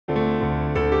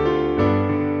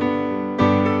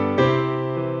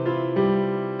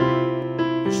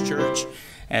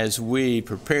as we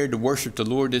prepared to worship the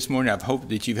Lord this morning. I hope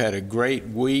that you've had a great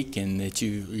week and that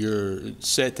you're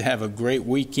set to have a great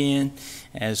weekend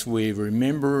as we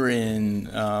remember in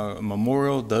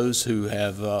memorial those who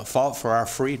have fought for our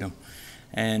freedom.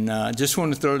 And I just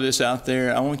want to throw this out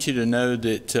there. I want you to know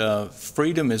that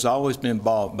freedom has always been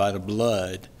bought by the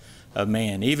blood of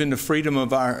man. Even the freedom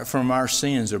from our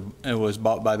sins was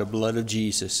bought by the blood of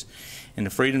Jesus. And the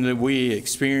freedom that we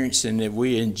experience and that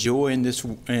we enjoy in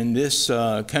this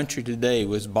country today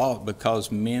was bought because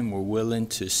men were willing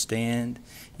to stand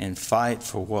and fight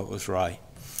for what was right.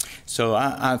 So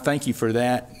I thank you for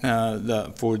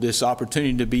that, for this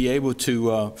opportunity to be able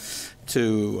to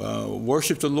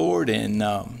worship the Lord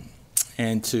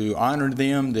and to honor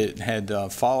them that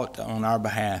had fought on our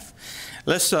behalf.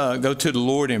 Let's go to the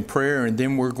Lord in prayer, and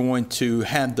then we're going to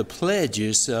have the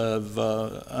pledges of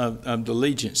the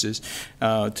allegiances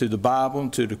to the Bible,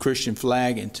 to the Christian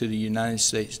flag, and to the United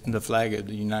States, the flag of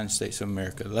the United States of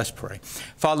America. Let's pray.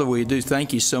 Father, we do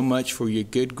thank you so much for your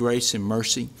good grace and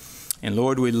mercy. And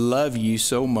Lord, we love you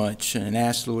so much and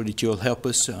ask, Lord, that you'll help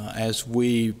us as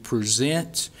we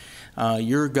present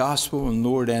your gospel. And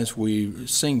Lord, as we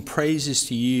sing praises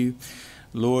to you,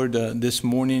 Lord, this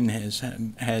morning has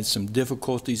had some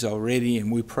difficulties already,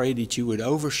 and we pray that you would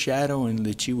overshadow and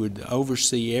that you would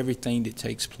oversee everything that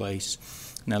takes place.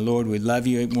 Now, Lord, we love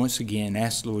you once again.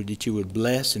 Ask, Lord, that you would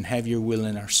bless and have your will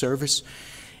in our service.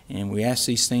 And we ask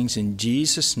these things in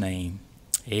Jesus' name.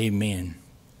 Amen.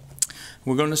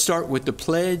 We're going to start with the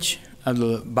pledge of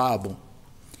the Bible.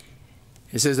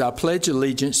 It says, I pledge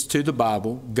allegiance to the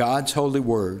Bible, God's holy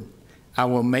word. I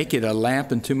will make it a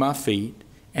lamp unto my feet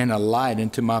and a light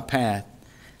unto my path.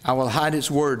 I will hide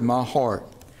its word in my heart,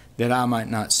 that I might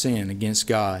not sin against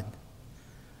God.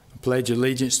 I pledge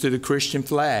allegiance to the Christian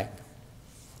flag.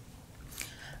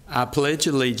 I pledge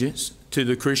allegiance to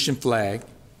the Christian flag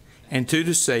and to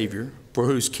the Savior, for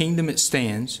whose kingdom it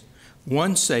stands,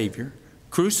 one Savior,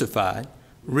 crucified,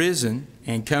 risen,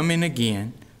 and coming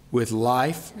again, with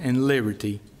life and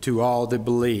liberty to all that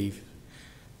believe.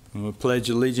 I will pledge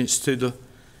allegiance to the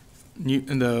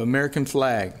American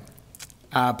flag.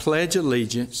 I pledge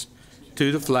allegiance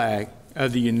to the flag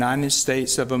of the United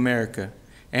States of America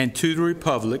and to the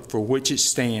republic for which it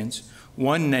stands,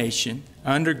 one nation,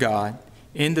 under God,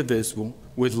 indivisible,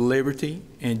 with liberty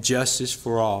and justice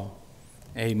for all.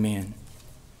 Amen.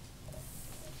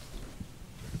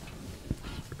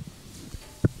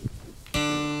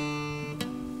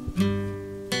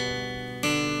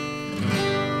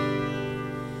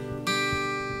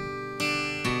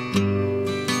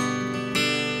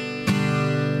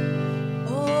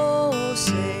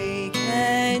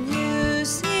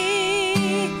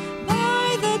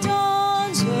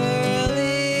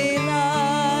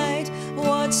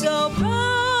 So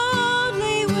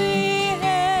proudly we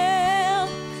hail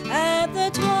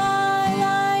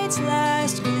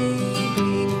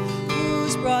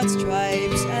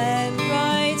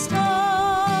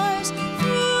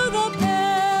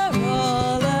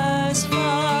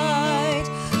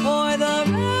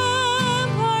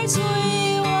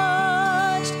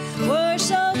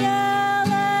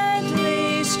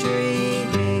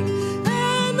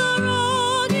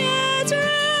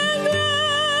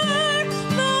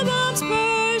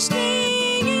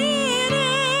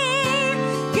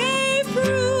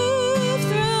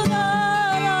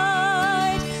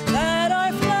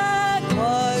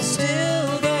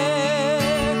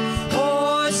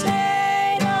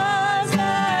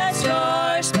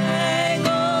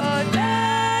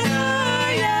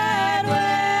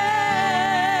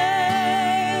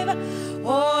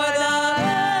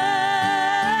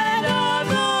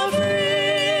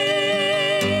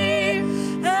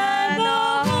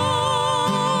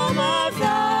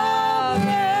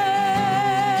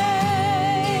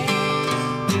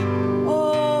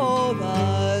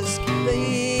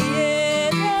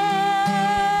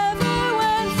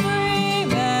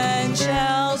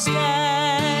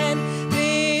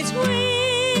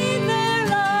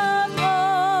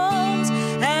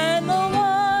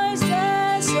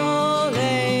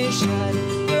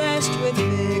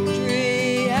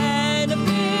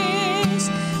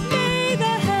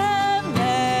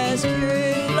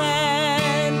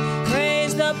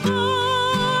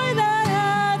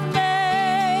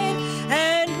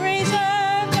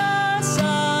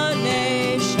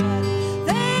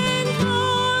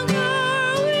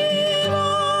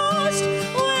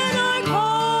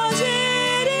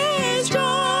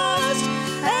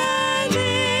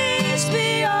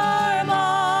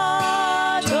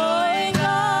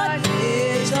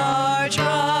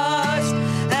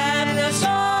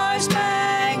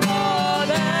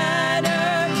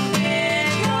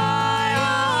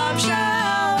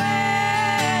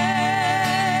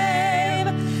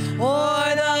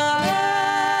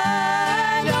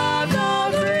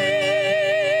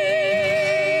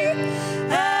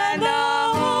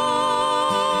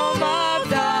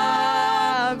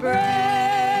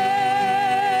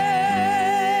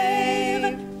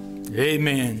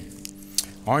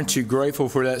Aren't you grateful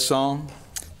for that song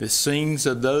that sings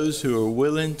of those who are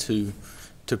willing to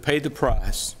pay the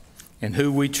price and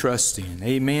who we trust in?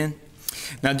 Amen.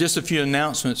 Now, just a few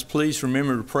announcements. Please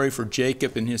remember to pray for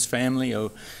Jacob and his family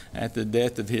at the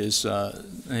death of his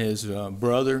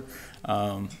brother.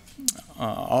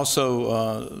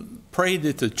 Also, pray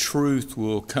that the truth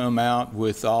will come out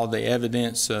with all the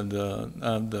evidence that's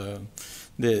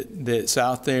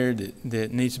out there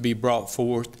that needs to be brought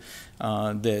forth.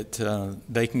 That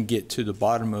they can get to the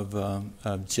bottom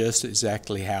of just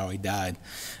exactly how he died.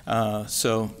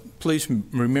 So please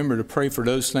remember to pray for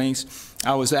those things.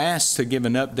 I was asked to give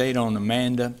an update on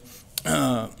Amanda.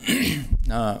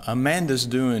 Amanda's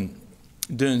doing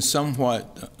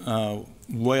somewhat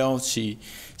well. She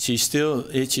still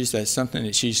itches. That's something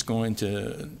that she's going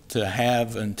to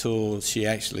have until she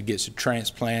actually gets a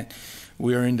transplant.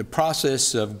 We are in the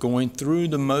process of going through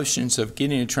the motions of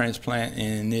getting a transplant,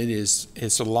 and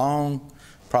it's a long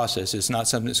process. It's not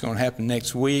something that's going to happen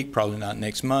next week, probably not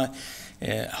next month.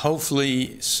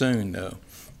 Hopefully soon, though.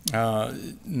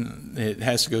 It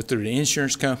has to go through the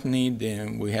insurance company.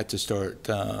 Then we have to start.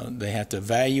 They have to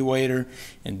evaluate her,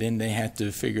 and then they have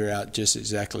to figure out just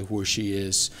exactly where she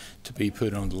is to be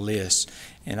put on the list.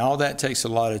 And all that takes a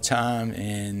lot of time.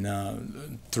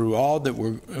 And through all that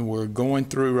we're going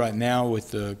through right now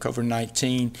with the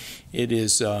COVID-19,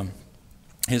 it's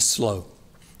slow.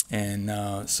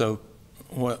 And so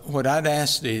what I'd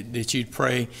ask that you'd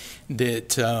pray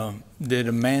that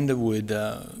Amanda would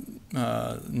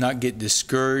not get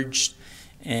discouraged,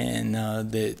 and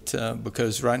that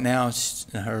because right now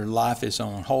her life is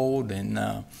on hold,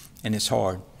 and it's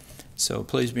hard. So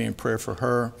please be in prayer for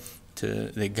her,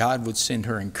 that God would send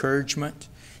her encouragement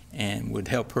and would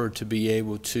help her to be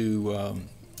able to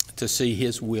see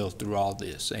His will through all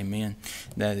this. Amen.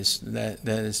 That is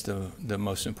the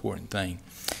most important thing.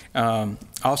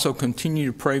 Also continue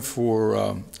to pray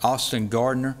for Austin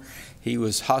Gardner. He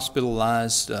was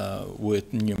hospitalized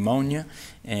with pneumonia,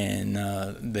 and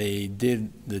they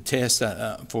did the test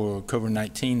for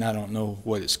COVID-19. I don't know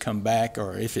what it's come back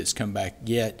or if it's come back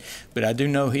yet, but I do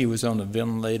know he was on a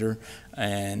ventilator,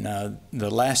 and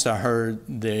the last I heard,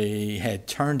 they had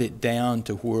turned it down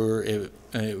to where it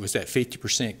was at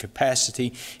 50%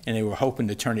 capacity, and they were hoping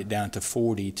to turn it down to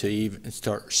 40 to even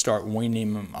start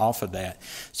weaning them off of that.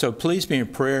 So please be in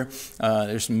prayer.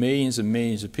 There's millions and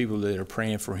millions of people that are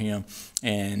praying for him,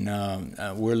 and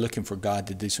we're looking for God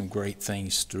to do some great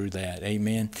things through that.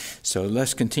 Amen. So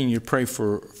let's continue to pray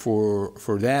for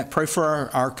that. Pray for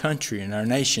our country and our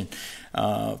nation.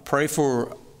 Pray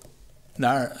for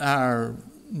our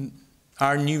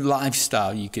new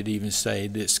lifestyle, you could even say,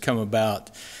 that's come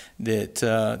about, that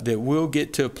we'll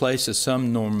get to a place of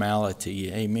some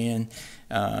normality. Amen.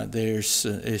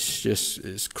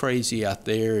 It's crazy out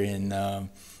there, and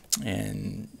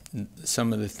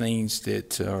some of the things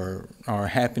that are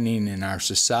happening in our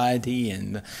society,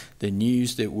 and the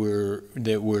news that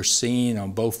we're seeing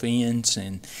on both ends,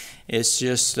 and it's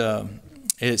just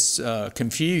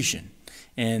confusion.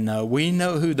 And we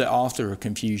know who the author of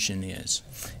confusion is.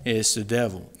 It's the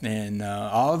devil. And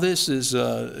all this is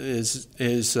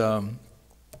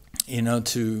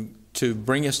to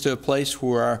bring us to a place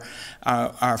where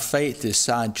our faith is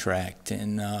sidetracked,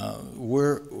 and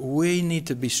we need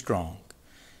to be strong.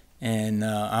 And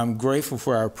I'm grateful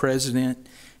for our president,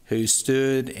 who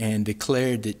stood and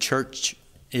declared that church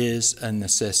is a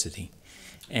necessity.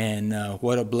 And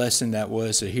what a blessing that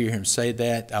was to hear him say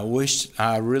that. I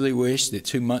really wish that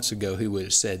 2 months ago he would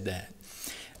have said that.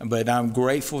 But I'm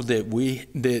grateful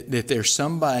that there's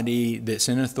somebody that's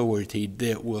in authority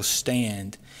that will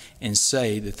stand and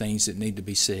say the things that need to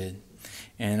be said.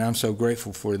 And I'm so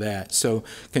grateful for that. So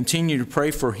continue to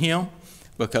pray for him,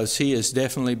 because he is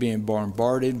definitely being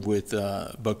bombarded with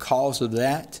because of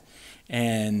that.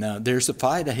 And there's a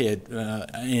fight ahead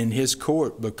in his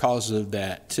court because of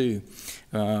that too.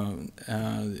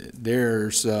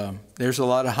 There's a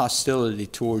lot of hostility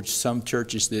towards some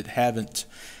churches that haven't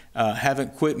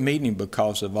quit meeting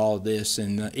because of all this,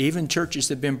 and even churches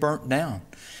that have been burnt down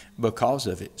because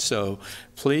of it. So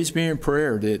please be in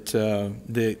prayer that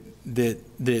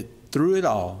through it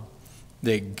all,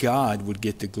 that God would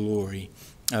get the glory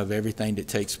of everything that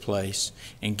takes place,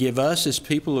 and give us as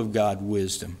people of God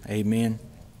wisdom. Amen.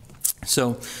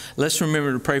 So let's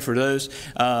remember to pray for those.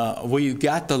 We've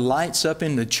got the lights up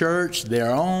in the church.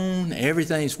 They're on.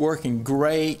 Everything's working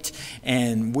great,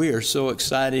 and we are so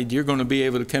excited. You're going to be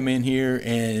able to come in here,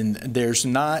 and there's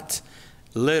not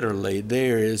literally,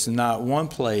 there is not one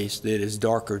place that is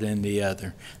darker than the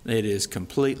other. It is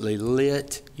completely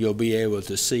lit. You'll be able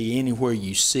to see anywhere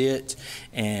you sit,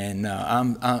 and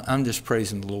I'm just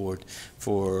praising the Lord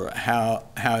for how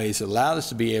He's allowed us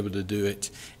to be able to do it,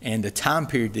 and the time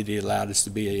period that He allowed us to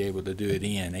be able to do it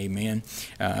in. Amen.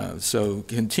 So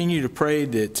continue to pray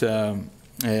that.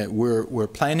 We're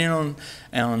planning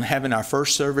on having our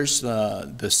first service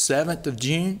the 7th of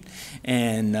June,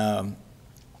 and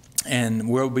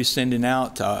we'll be sending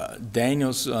out,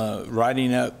 Daniel's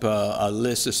writing up a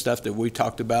list of stuff that we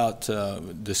talked about,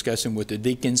 discussing with the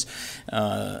deacons,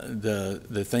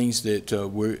 the things that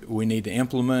we need to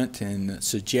implement and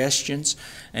suggestions,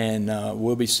 and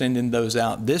we'll be sending those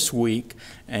out this week,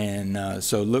 and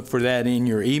so look for that in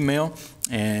your email.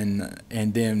 And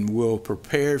then we'll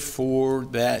prepare for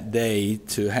that day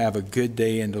to have a good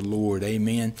day in the Lord.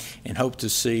 Amen. And hope to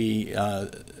see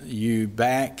you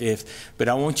back. But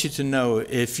I want you to know,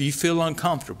 if you feel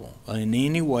uncomfortable in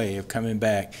any way of coming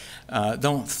back,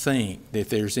 don't think that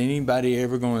there's anybody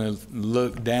ever going to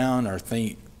look down or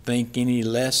think any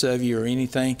less of you or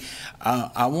anything.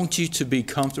 I want you to be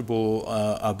comfortable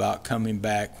about coming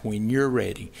back when you're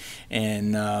ready,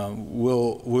 and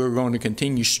we're going to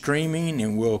continue streaming,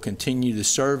 and we'll continue the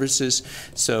services.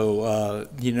 So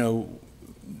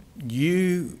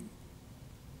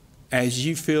as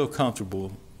you feel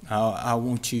comfortable, I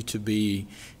want you to be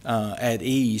at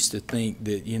ease to think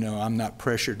that, I'm not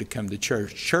pressured to come to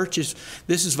church.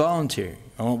 This is voluntary.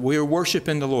 We're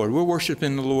worshiping the Lord. We're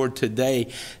worshiping the Lord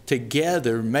today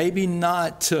together, maybe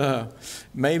not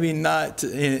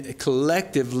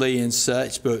collectively and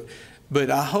such,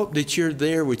 but I hope that you're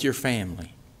there with your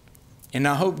family. And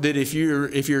I hope that if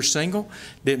you're single,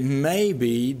 that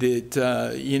maybe that,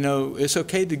 it's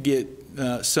okay to get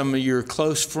some of your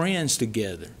close friends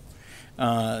together.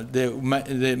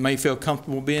 That may feel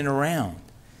comfortable being around,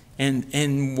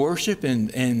 and worship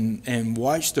and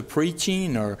watch the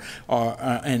preaching or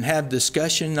and have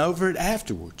discussion over it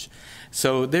afterwards.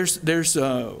 So there's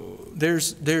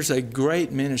a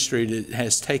great ministry that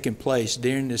has taken place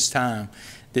during this time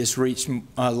that's reached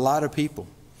a lot of people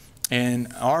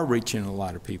and are reaching a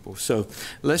lot of people. So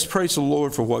let's praise the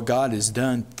Lord for what God has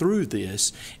done through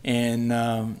this,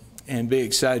 and be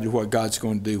excited what God's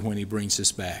going to do when He brings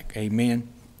us back. Amen.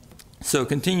 So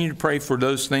continue to pray for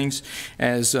those things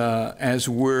as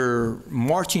we're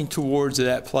marching towards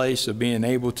that place of being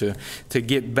able to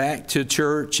get back to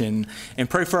church, and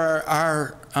pray for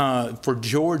for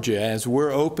Georgia as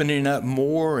we're opening up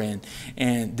more, and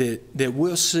that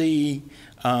we'll see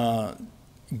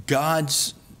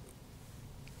God's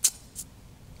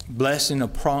blessing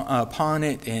upon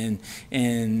it,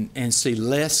 and see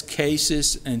less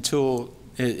cases until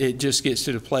it just gets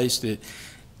to the place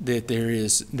that there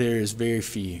is very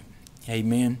few.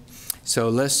 Amen. So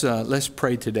let's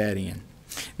pray to that end.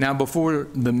 Now, before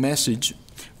the message,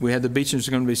 we have the Beechams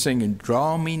going to be singing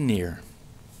 "Draw Me Near."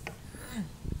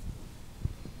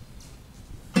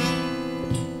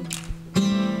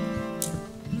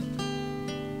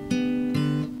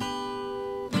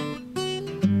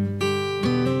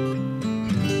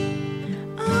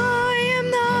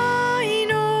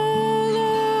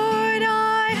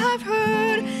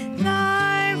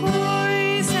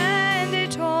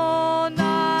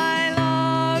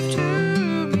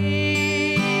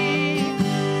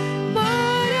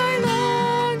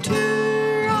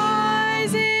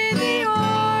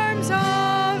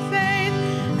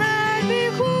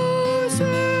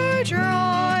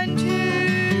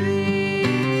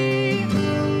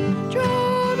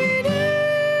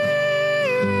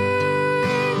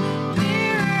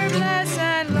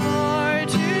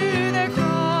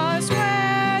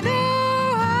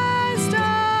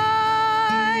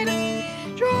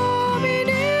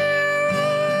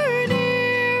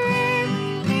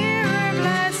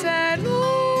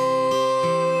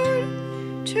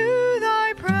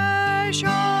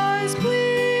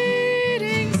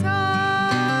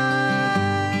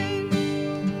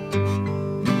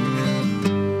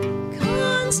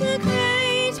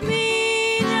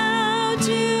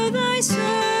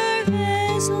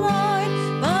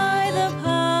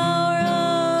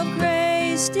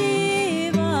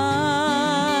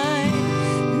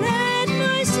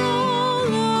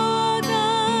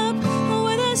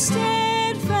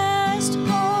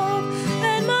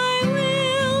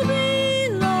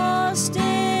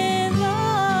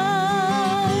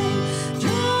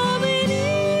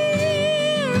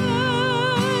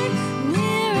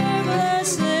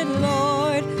 Blessed Lord.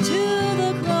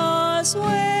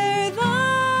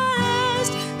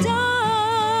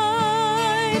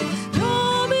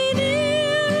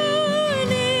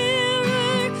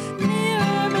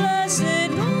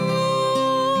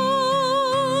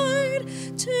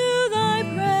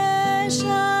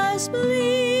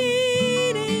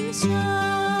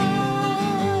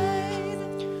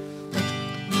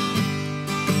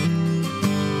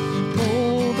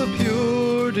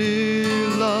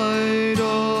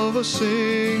 a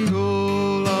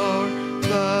single hour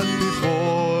that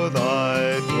before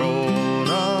thy throne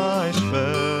I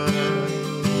spend.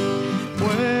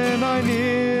 When I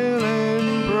kneel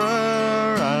in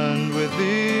prayer and with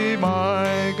thee,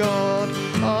 my God,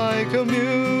 I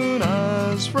commune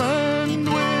as friend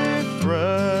with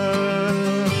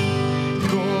friend.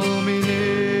 Draw me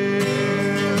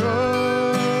nearer,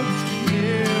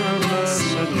 nearer,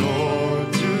 blessed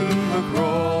Lord, to the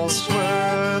cross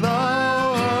where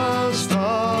thou hast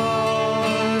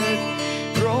died.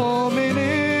 Draw me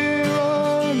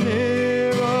nearer,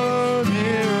 nearer,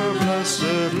 nearer,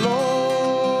 blessed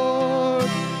Lord,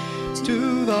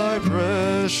 to thy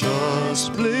precious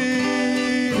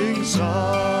bleeding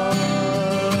side.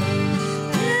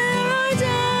 There are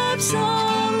depths of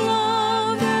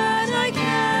love that I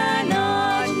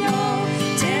cannot know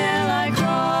till I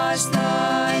cross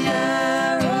the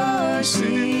narrow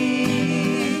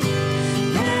sea.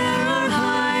 There are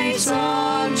heights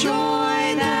of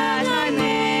joy that I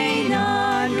may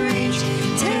not reach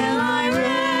till I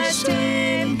rest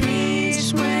in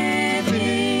peace with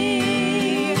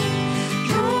thee.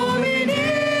 Draw me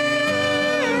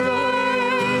nearer,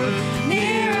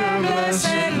 nearer,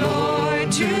 blessed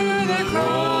Lord, to the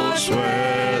cross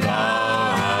where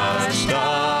thou hast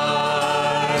died.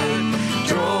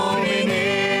 Draw me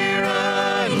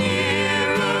nearer,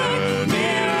 nearer,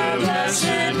 nearer,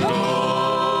 blessed Lord,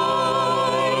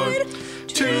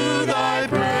 to thy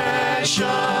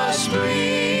precious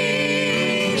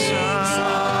bleeding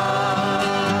side.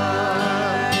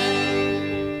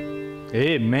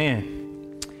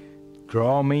 Amen.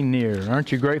 Draw me near.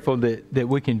 Aren't you grateful that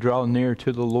we can draw near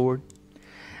to the Lord?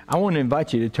 I want to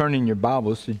invite you to turn in your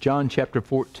Bibles to John chapter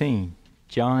 14.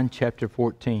 John chapter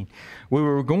 14. We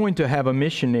were going to have a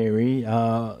missionary,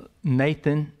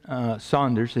 Nathan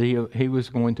Saunders. He was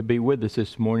going to be with us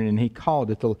this morning, and he called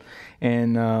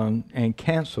and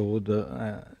canceled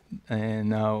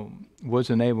and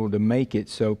wasn't able to make it.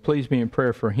 So please be in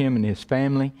prayer for him and his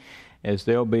family, as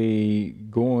they'll be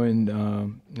going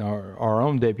our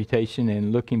own deputation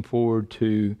and looking forward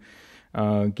to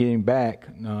getting back.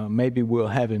 Maybe we'll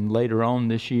have him later on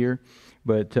this year,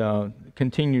 but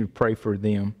continue to pray for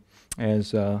them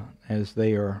as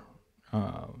they are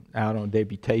out on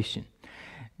deputation.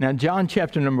 Now, John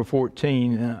chapter number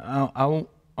 14, I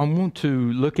want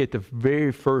to look at the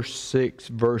very first 6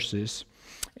 verses,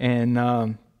 and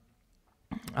I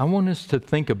want us to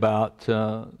think about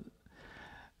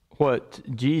what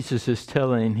Jesus is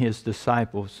telling his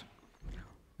disciples.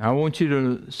 I want you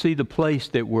to see the place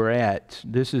that we're at.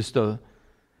 This is the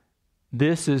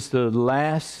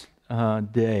last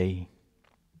day.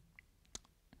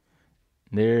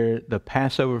 The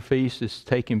Passover feast is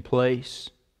taking place,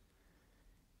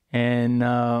 and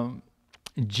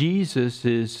Jesus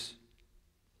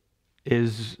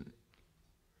is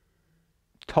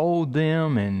told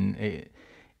them and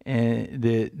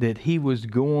that he was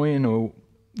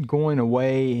going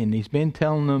away, and he's been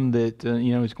telling them that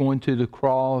he's going to the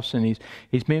cross, and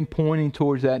he's been pointing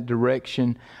towards that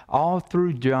direction all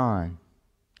through John.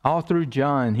 All through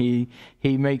John, he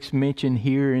makes mention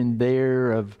here and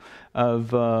there of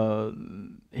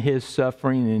his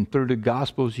suffering, and through the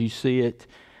Gospels you see it.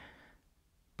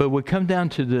 But we come down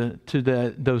to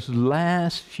those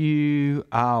last few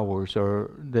hours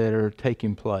that are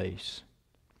taking place.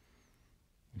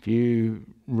 If you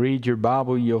read your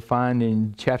Bible, you'll find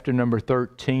in chapter number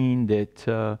 13 that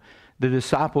the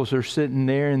disciples are sitting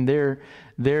there, and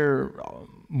they're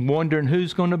wondering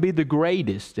who's going to be the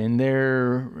greatest, and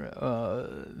their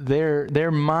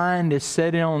mind is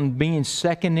set on being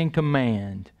second in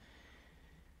command.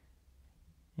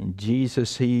 And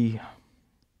Jesus, he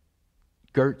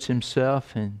girts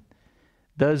himself and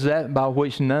does that by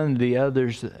which none of the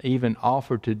others even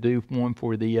offer to do one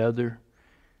for the other,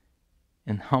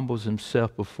 and humbles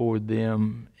himself before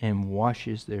them and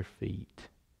washes their feet.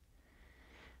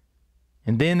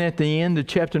 And then at the end of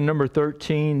chapter number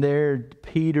 13 there,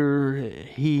 Peter,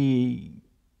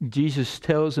 Jesus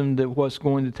tells him that what's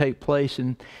going to take place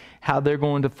and how they're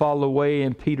going to fall away,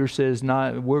 and Peter says,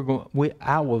 I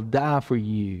will die for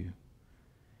you.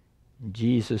 And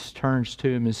Jesus turns to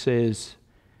him and says,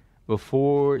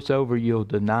 before it's over, you'll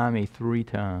deny me 3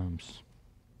 times.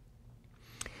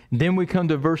 Then we come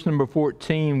to verse number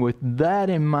 14. With that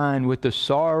in mind, with the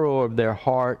sorrow of their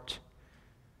heart,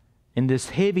 in this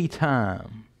heavy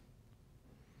time,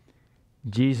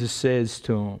 Jesus says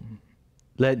to them,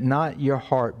 let not your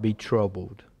heart be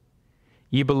troubled.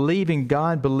 You believe in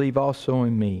God, believe also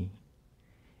in me.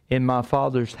 In my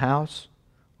Father's house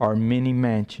are many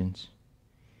mansions.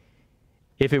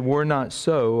 If it were not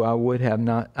so, I would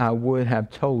have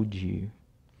told you.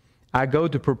 I go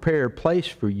to prepare a place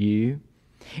for you.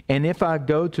 And if I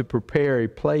go to prepare a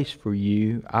place for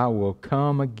you, I will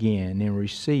come again and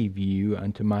receive you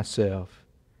unto myself,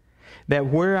 that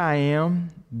where I am,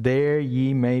 there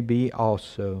ye may be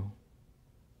also.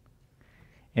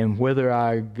 And whither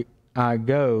I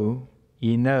go,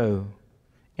 ye know,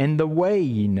 and the way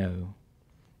ye know.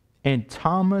 And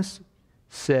Thomas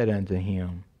said unto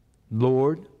him,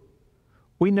 Lord,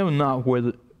 we know not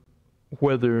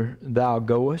whither thou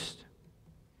goest,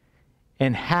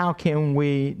 and how can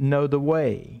we know the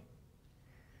way?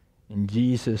 And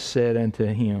Jesus said unto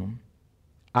him,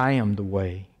 I am the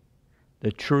way,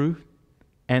 the truth,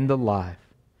 and the life.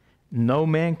 No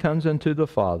man comes unto the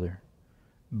Father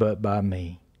but by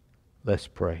me. Let's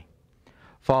pray.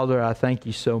 Father, I thank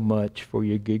you so much for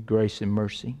your good grace and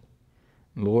mercy.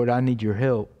 Lord, I need your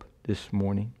help this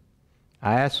morning.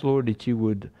 I ask, Lord, that you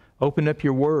would open up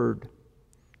your word.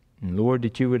 And Lord,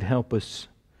 that you would help us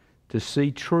to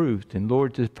see truth. And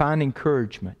Lord, to find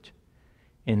encouragement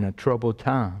in a troubled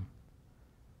time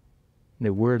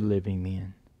that we're living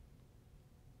in.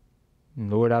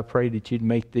 And Lord, I pray that you'd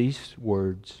make these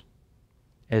words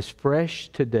as fresh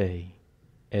today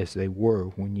as they were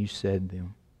when you said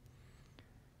them.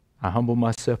 I humble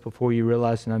myself before you,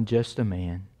 realizing I'm just a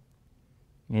man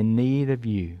in need of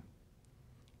you.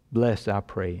 Bless, I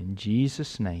pray, in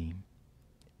Jesus' name.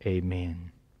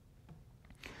 Amen.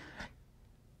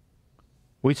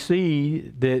 We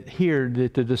see that here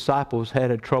that the disciples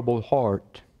had a troubled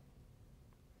heart.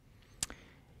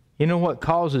 You know what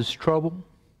causes trouble?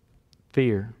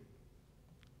 Fear.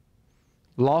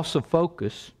 Loss of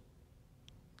focus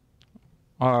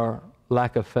or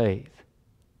lack of faith.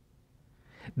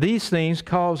 These things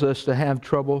cause us to have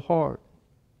troubled heart.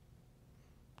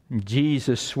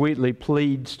 Jesus sweetly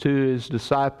pleads to his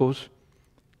disciples,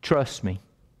 trust me.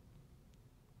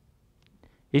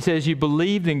 He says, you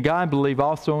believed in God, believe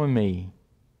also in me.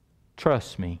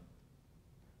 Trust me.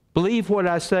 Believe what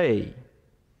I say,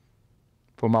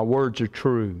 for my words are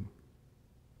true.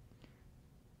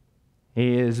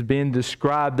 He has been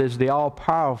described as the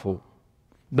all-powerful,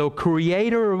 the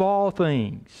creator of all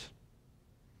things.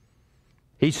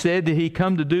 He said that he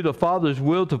come to do the Father's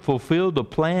will, to fulfill the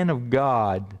plan of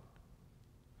God.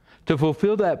 To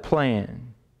fulfill that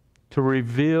plan, to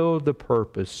reveal the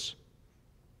purpose,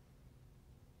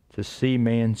 to see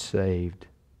man saved.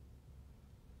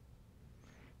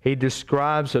 He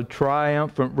describes a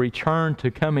triumphant return to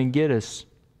come and get us.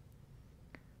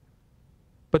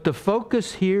 But the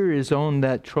focus here is on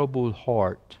that troubled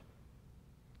heart.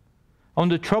 On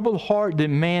the troubled heart that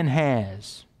man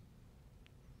has.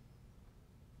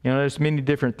 You know, there's many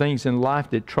different things in life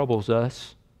that troubles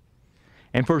us.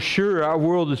 And for sure, our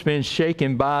world has been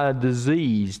shaken by a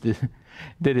disease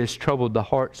that has troubled the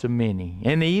hearts of many.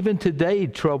 And even today,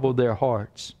 trouble their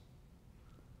hearts.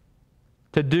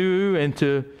 To do and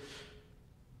to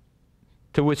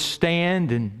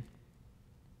withstand and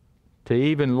to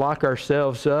even lock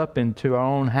ourselves up into our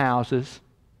own houses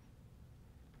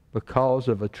because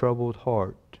of a troubled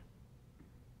heart.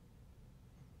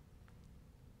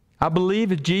 I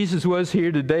believe if Jesus was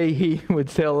here today, he would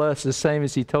tell us the same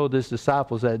as he told his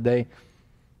disciples that day.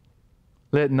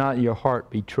 Let not your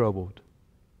heart be troubled.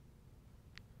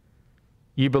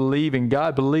 You believe in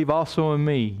God, believe also in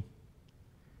me.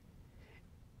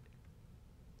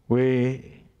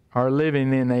 We are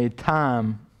living in a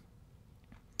time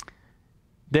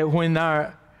that when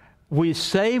we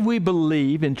say we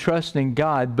believe and trust in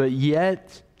God, but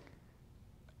yet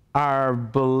our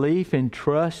belief and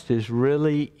trust is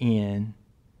really in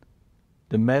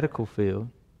the medical field,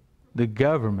 the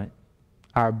government,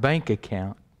 our bank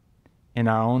account, and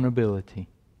our own ability.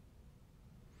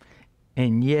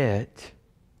 And yet,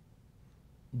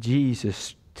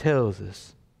 Jesus tells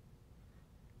us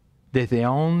that the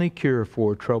only cure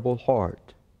for a troubled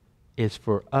heart is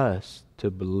for us to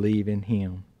believe in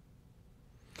Him.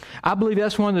 I believe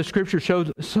that's one of the scriptures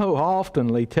so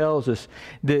oftenly tells us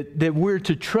that we're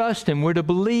to trust Him, we're to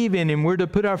believe in Him, we're to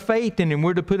put our faith in Him,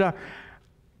 we're to put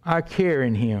our care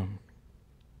in Him.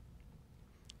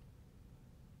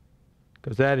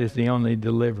 Because that is the only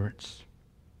deliverance.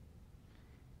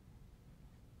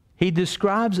 He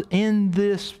describes in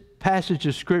this passage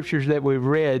of scriptures that we've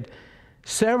read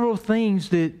several things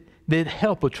that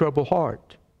help a troubled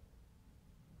heart.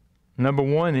 Number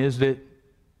one is that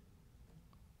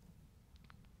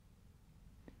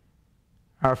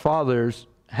our Father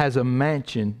has a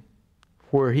mansion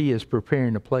where He is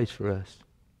preparing a place for us.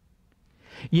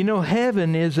 You know,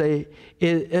 heaven is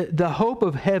the hope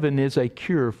of heaven is a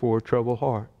cure for a troubled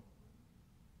heart.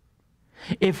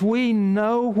 If we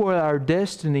know what our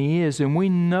destiny is and we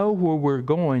know where we're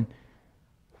going,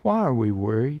 Why are we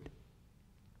worried?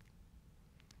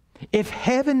 If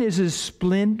heaven is as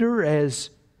splendor as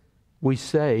we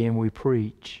say and we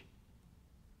preach,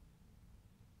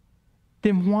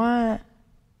 then why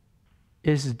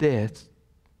is death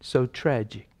so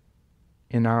tragic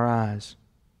in our eyes?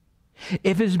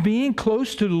 If it's being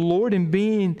close to the Lord and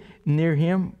being near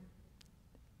Him,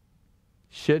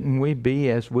 shouldn't we be,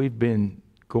 as we've been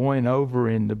going over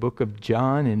in the book of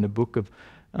John, in the book of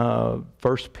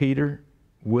 1 Peter,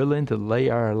 willing to lay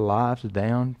our lives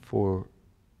down for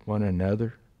one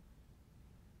another?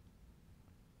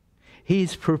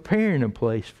 He's preparing a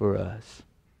place for us.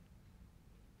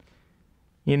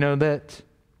 You know, that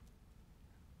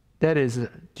is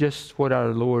just what our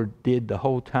Lord did the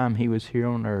whole time He was here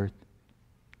on earth.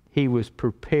 He was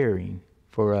preparing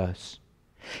for us.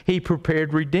 He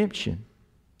prepared redemption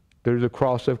through the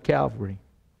cross of Calvary.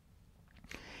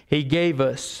 He gave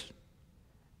us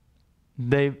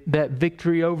that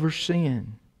victory over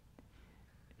sin.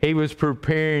 He was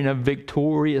preparing a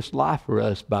victorious life for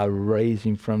us by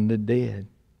raising from the dead.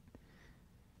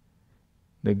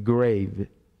 The grave,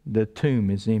 the tomb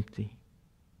is empty.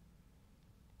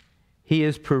 He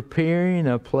is preparing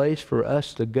a place for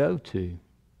us to go to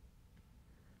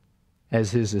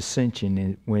as His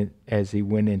ascension as He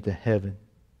went into heaven.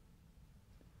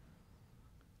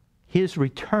 His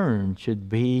return should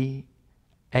be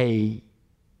a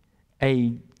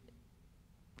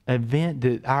event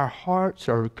that our hearts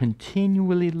are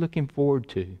continually looking forward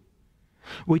to.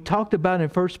 We talked about in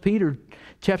 1 Peter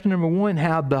chapter number 1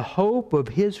 how the hope of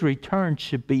His return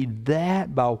should be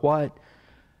that by what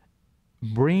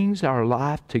brings our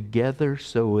life together,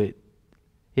 so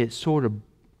it sort of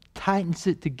tightens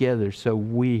it together so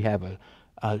we have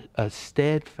a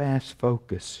steadfast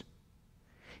focus.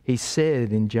 He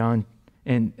said in John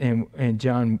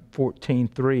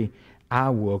 14:3, I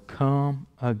will come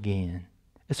again.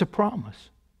 It's a promise.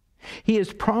 He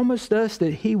has promised us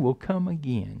that He will come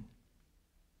again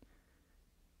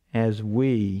as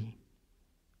we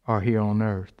are here on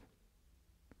earth.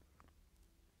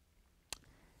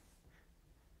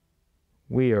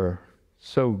 We are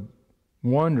so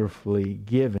wonderfully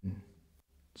given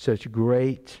such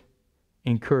great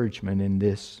encouragement in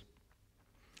this.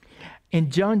 In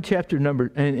John chapter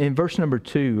in verse number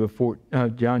 2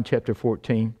 of John chapter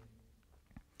 14,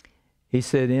 He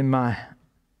said, in my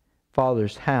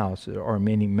Father's house there are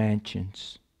many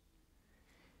mansions.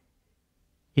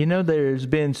 You know, there's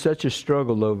been such a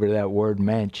struggle over that word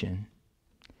mansion.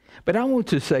 But I want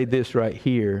to say this right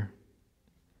here.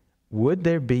 Would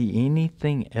there be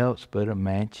anything else but a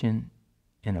mansion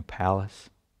in a palace?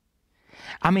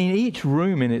 I mean, each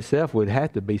room in itself would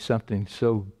have to be something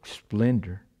so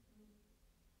splendor.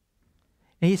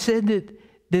 And He said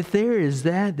that there is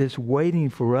that's waiting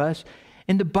for us.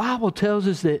 And the Bible tells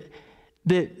us that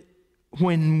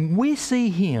when we see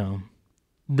Him,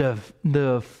 the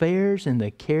affairs and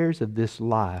the cares of this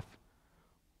life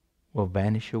will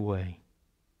vanish away.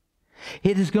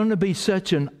 It is going to be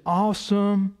such an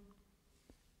awesome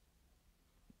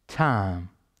time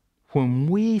when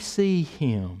we see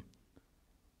Him.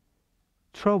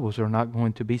 Troubles are not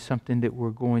going to be something that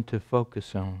we're going to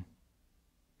focus on.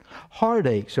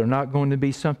 Heartaches are not going to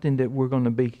be something that we're going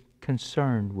to be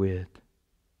concerned with.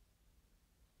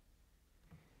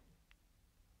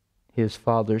 His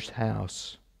Father's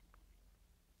house,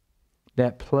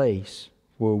 that place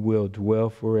where we'll dwell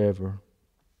forever.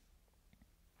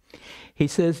 He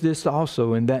says this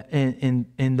also in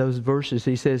those verses.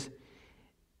 He says,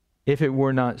 if it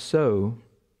were not so,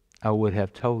 I would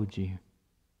have told you.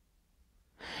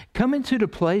 Come into the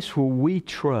place where we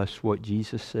trust what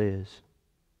Jesus says.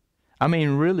 I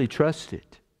mean, really trust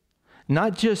it.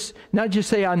 Not just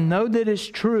say, I know that it's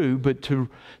true, but to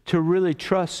really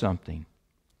trust something.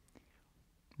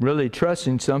 Really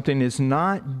trusting something is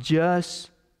not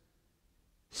just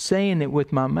saying it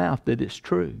with my mouth that it's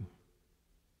true,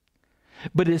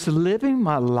 but it's living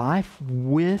my life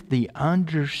with the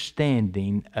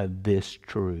understanding of this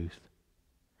truth.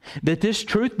 That this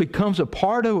truth becomes a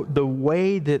part of the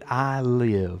way that I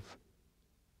live.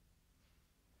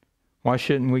 Why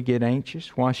shouldn't we get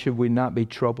anxious? Why should we not be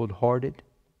troubled-hearted?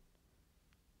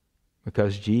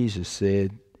 Because Jesus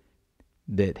said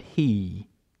that He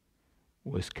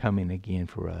was coming again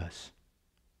for us.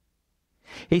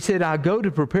 He said, I go to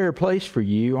prepare a place for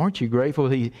you. Aren't you grateful?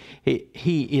 He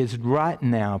is right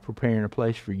now preparing a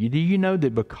place for you. Do you know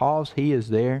that because He is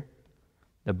there,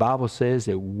 the Bible says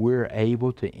that we're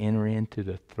able to enter into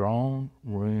the throne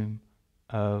room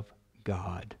of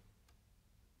God.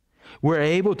 We're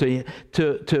able to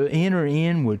enter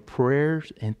in with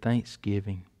prayers and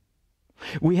thanksgiving.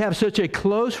 We have such a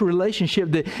close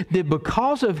relationship that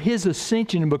because of His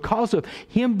ascension and because of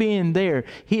Him being there,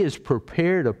 He has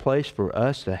prepared a place for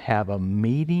us to have a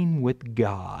meeting with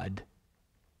God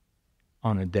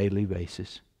on a daily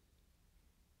basis.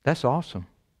 That's awesome.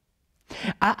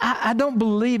 I don't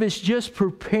believe it's just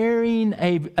preparing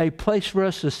a place for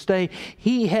us to stay.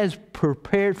 He has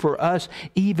prepared for us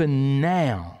even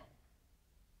now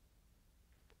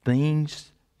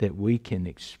things that we can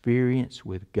experience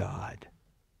with God.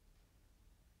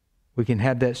 We can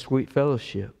have that sweet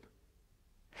fellowship.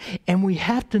 And we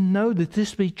have to know that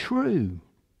this be true.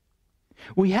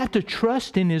 We have to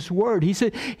trust in His Word. He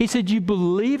said, you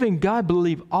believe in God,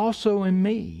 believe also in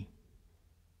me.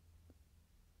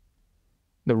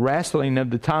 The wrestling of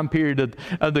the time period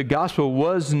of the gospel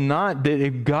was not that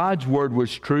if God's Word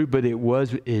was true, but it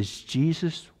was, is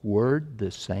Jesus' Word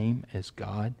the same as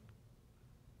God?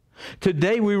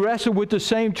 Today we wrestle with the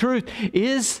same truth.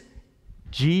 Is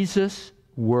Jesus'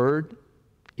 Word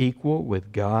equal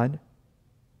with God?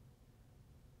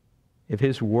 If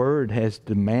His Word has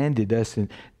demanded us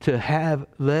to have,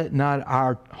 let not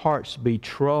our hearts be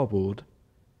troubled,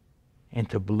 and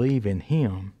to believe in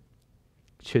Him,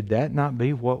 should that not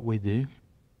be what we do?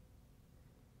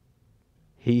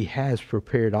 He has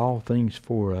prepared all things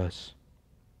for us.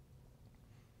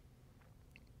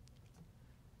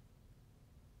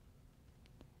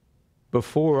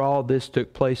 Before all this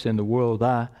took place in the world,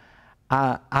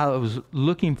 I was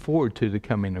looking forward to the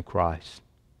coming of Christ.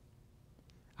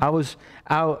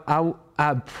 I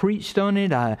preached on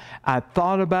it. I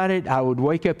thought about it. I would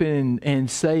wake up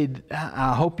and say,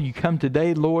 I hope you come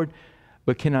today, Lord.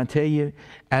 But can I tell you,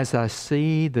 as I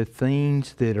see the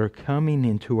things that are coming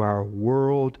into our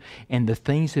world and the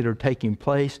things that are taking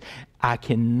place, I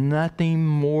can nothing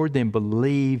more than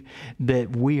believe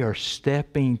that we are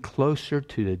stepping closer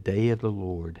to the day of the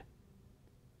Lord.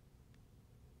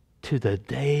 To the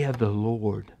day of the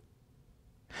Lord.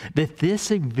 That this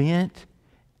event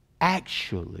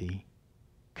actually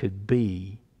could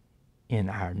be in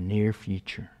our near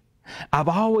future. I've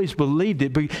always believed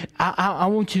it, but I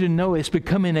want you to know it's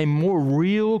becoming a more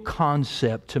real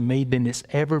concept to me than it's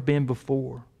ever been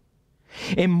before.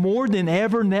 And more than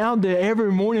ever now, that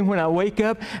every morning when I wake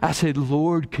up, I said,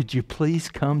 Lord, could you please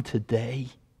come today?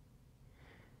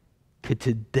 Could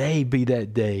today be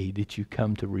that day that you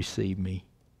come to receive me?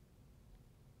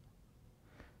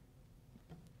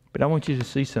 But I want you to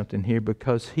see something here,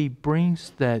 because He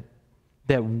brings that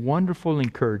wonderful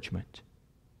encouragement.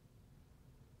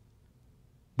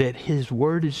 That His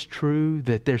Word is true,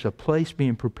 that there's a place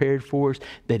being prepared for us,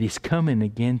 that He's coming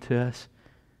again to us.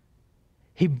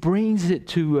 He brings it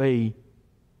to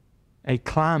a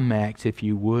climax, if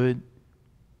you would,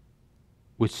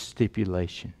 with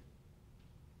stipulation.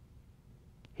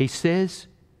 He says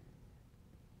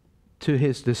to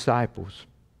His disciples,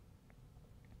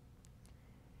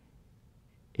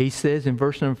 He says in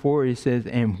verse number 4, He says,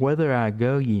 and whither I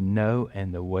go ye know,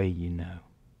 and the way ye know.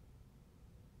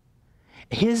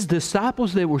 His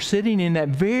disciples that were sitting in that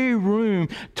very room,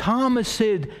 Thomas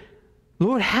said,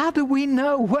 Lord, how do we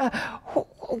know? Well,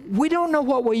 we don't know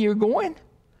what way you're going.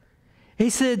 He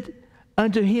said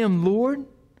unto Him, Lord,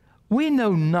 we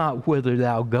know not whither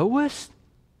thou goest.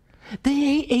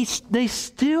 They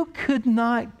still could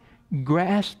not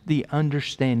grasp the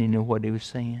understanding of what He was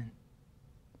saying.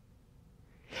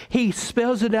 He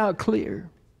spells it out clear.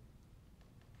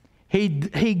 He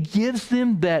gives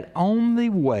them that only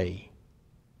way.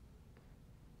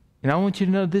 And I want you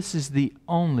to know this is the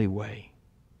only way.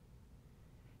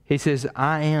 He says,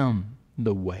 I am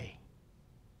the way.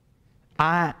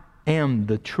 I am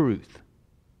the truth.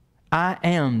 I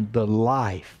am the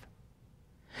life.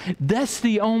 That's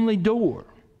the only door.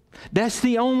 That's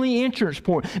the only entrance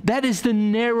point. That is the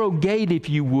narrow gate, if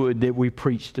you would, that we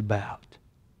preached about.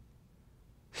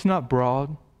 It's not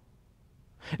broad.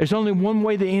 There's only one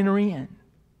way to enter in.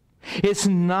 It's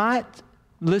not,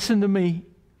 listen to me,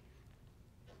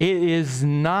 it is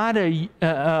not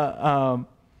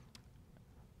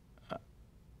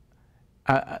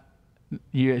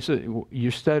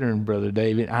you're stuttering, Brother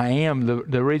David. I am.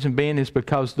 The reason being is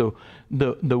because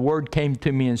the word came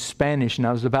to me in Spanish, and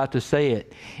I was about to say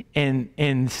it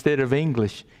instead of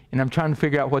English. And I'm trying to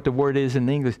figure out what the word is in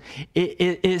English.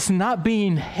 It's not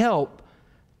being helped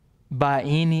by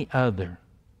any other.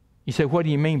 You say, what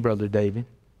do you mean, Brother David?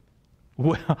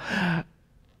 Well,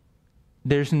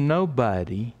 there's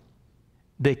nobody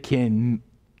that can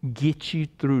get you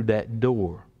through that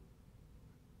door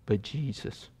but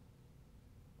Jesus.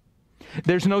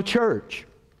 There's no church.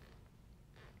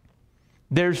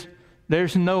 There's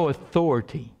no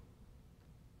authority.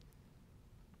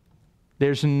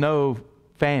 There's no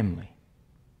family.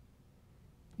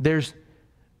 There's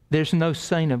no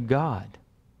saint of God.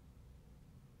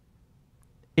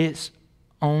 It's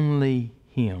only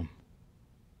Him.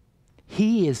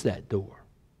 He is that door.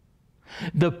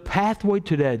 The pathway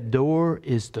to that door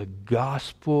is the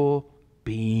gospel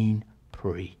being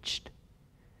preached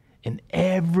in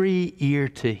every ear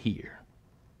to hear.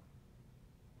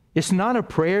 It's not a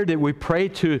prayer that we pray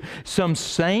to some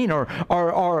saint or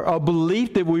a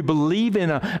belief that we believe in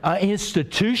an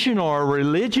institution or a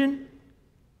religion.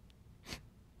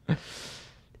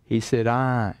 He said,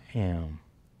 I am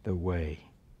the way,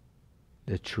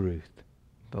 the truth,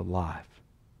 the life.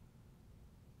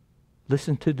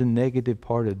 Listen to the negative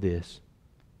part of this.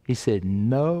 He said,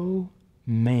 no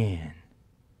man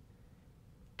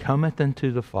cometh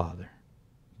unto the Father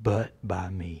but by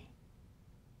me.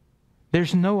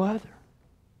 There's no other.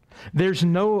 There's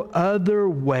no other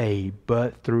way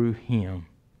but through Him.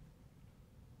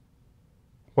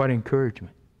 What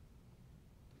encouragement.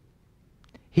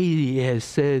 He has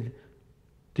said,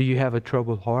 do you have a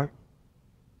troubled heart?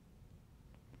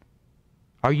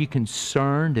 Are you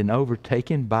concerned and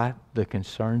overtaken by the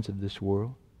concerns of this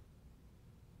world?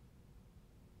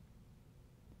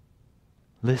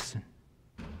 Listen.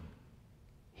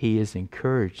 He has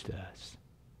encouraged us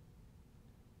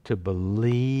to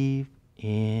believe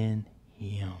in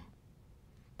Him.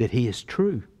 That He is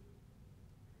true.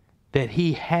 That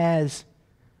He has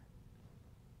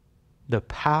the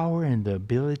power and the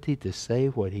ability to say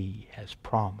what He has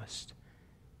promised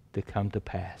to come to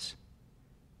pass.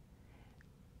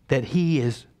 That He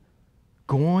is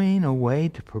going away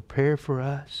to prepare for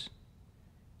us,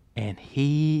 and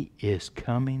He is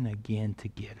coming again to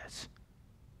get us.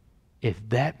 If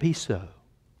that be so,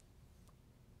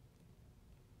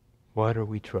 what are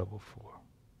we troubled for?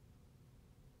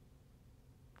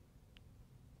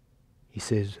 He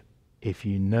says, if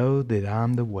you know that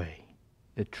I'm the way,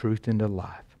 the truth, and the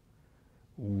life,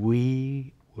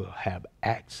 we will have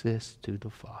access to the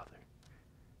Father.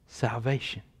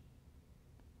 Salvation.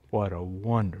 What a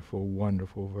wonderful,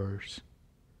 wonderful verse.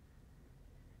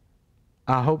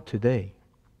 I hope today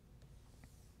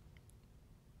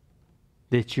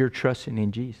that you're trusting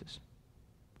in Jesus.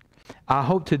 I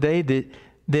hope today that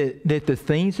the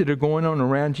things that are going on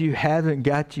around you haven't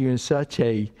got you in such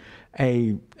a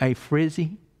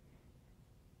frizzy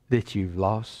that you've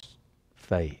lost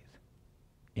faith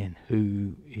in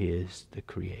who is the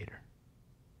Creator.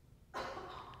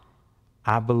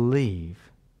 I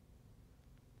believe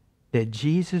that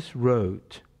Jesus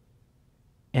wrote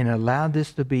and allowed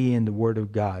this to be in the Word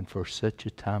of God for such a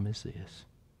time as this.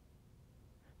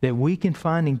 That we can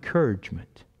find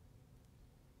encouragement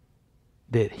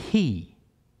that He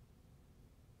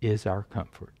is our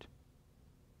comfort.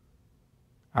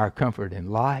 Our comfort in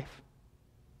life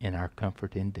and our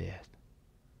comfort in death.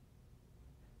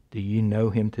 Do you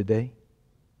know Him today?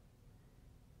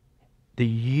 Do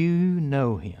you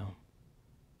know Him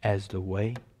as the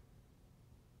way,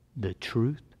 the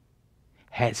truth?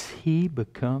 Has He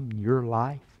become your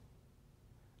life?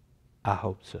 I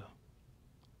hope so.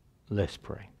 Let's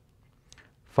pray.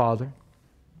 Father,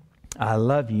 I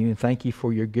love You and thank You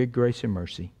for Your good grace and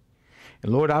mercy.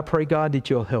 And Lord, I pray, God, that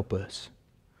You'll help us.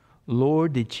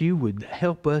 Lord, that You would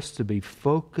help us to be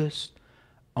focused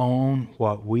on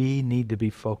what we need to be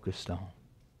focused on.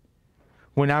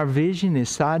 When our vision is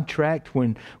sidetracked,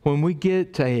 when we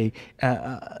get the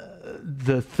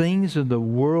things of the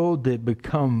world that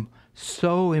become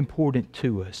so important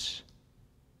to us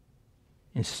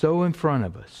and so in front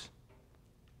of us,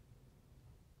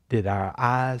 that our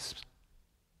eyes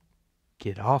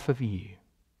get off of You,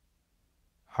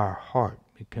 our heart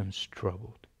becomes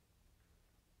troubled.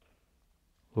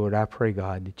 Lord, I pray,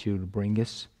 God, that You would bring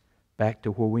us back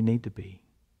to where we need to be.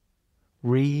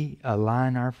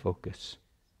 Realign our focus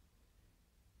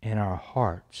and our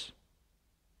hearts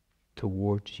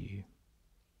towards You.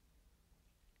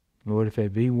 Lord, if there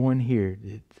be one here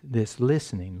that's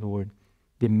listening, Lord,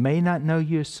 that may not know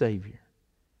You as Savior,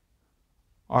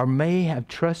 or may have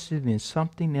trusted in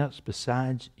something else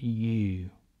besides You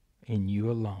and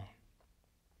You alone,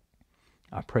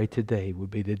 I pray today would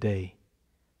be the day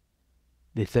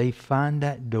that they find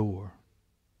that door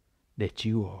that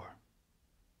You are,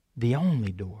 the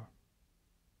only door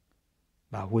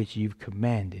by which You've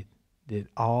commanded that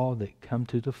all that come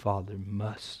to the Father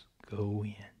must go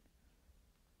in.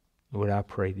 Lord, I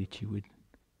pray that You would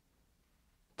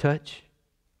touch,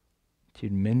 to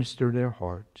minister their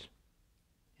hearts.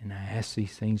 And I ask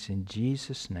these things in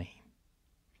Jesus' name.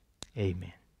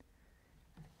 Amen.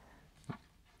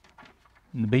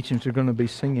 And the Beechams are going to be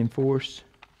singing for us,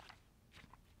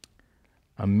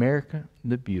 America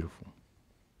the Beautiful.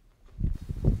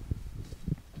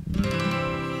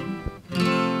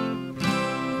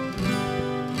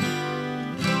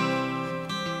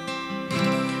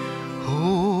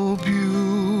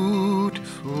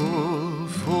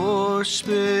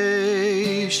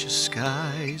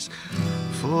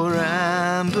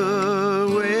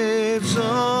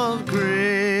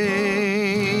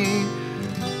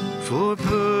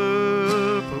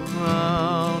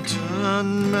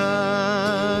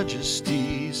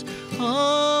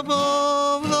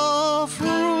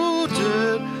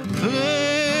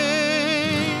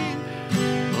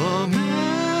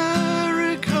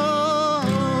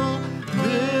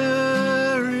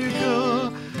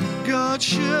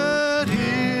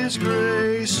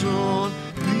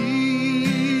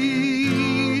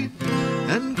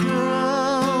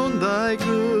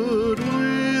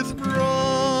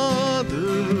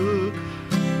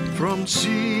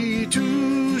 sea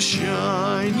to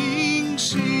shining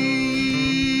sea.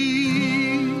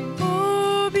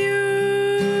 Oh,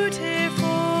 beautiful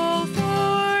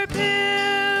for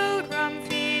pilgrim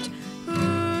feet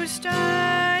who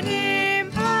stand in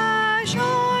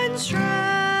passion's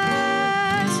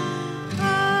stress,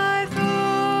 a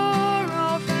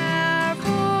thoroughfare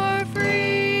for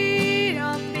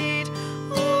freedom beat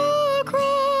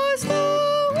across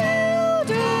the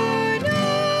wilderness.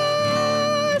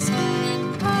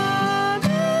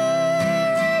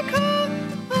 America,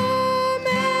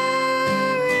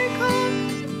 America,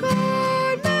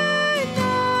 God made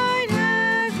thine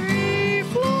every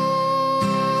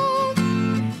flaw.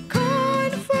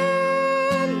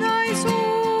 Confirm thy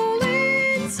soul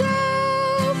in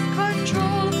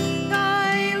self-control,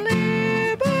 thy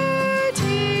liberty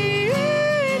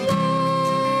in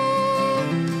law.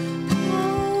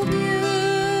 Oh,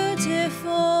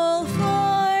 beautiful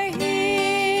for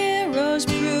heroes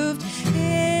proved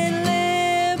in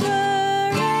liberating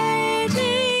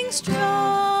strife,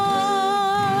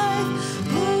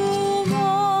 who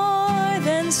more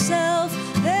than self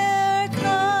their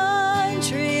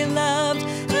country loved,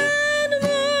 and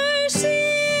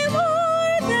mercy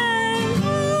more than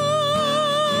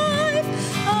life.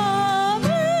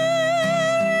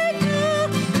 America,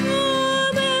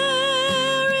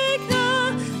 America,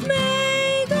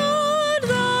 may God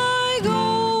thy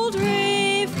gold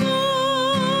refine,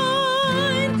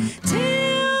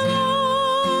 till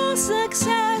all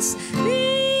success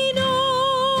be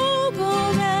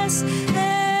nobleness,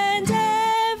 and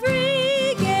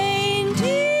every gain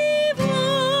divine.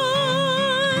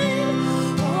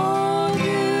 Oh,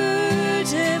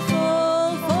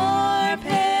 beautiful for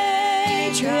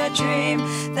patriot dream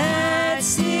that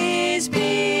sees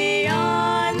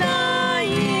beyond the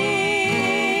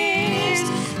east,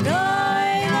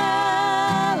 thy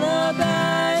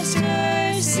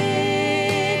alabaster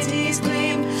cities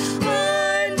gleam,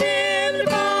 undimmed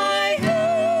by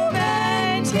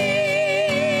human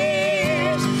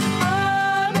tears.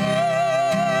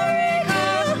 America,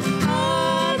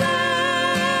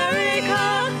 America,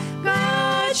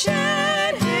 God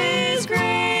shed His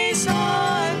grace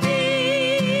on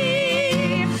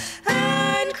thee,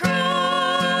 and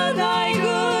crown thy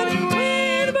good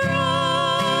with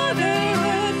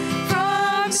brotherhood,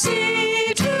 from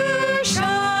sea to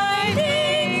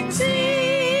shining sea.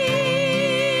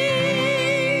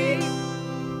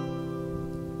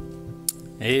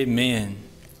 Amen.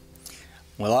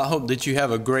 Well, I hope that you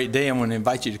have a great day. I want to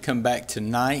invite you to come back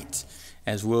tonight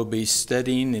as we'll be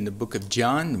studying in the book of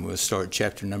John. We'll start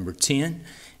chapter number 10,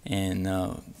 and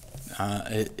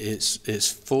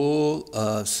it's full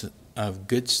of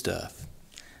good stuff.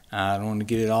 I don't want to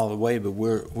get it all away, but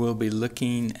we'll be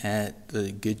looking at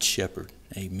the Good Shepherd.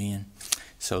 Amen.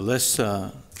 So let's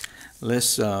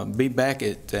be back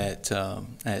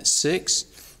at 6,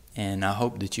 and I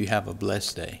hope that you have a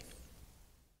blessed day.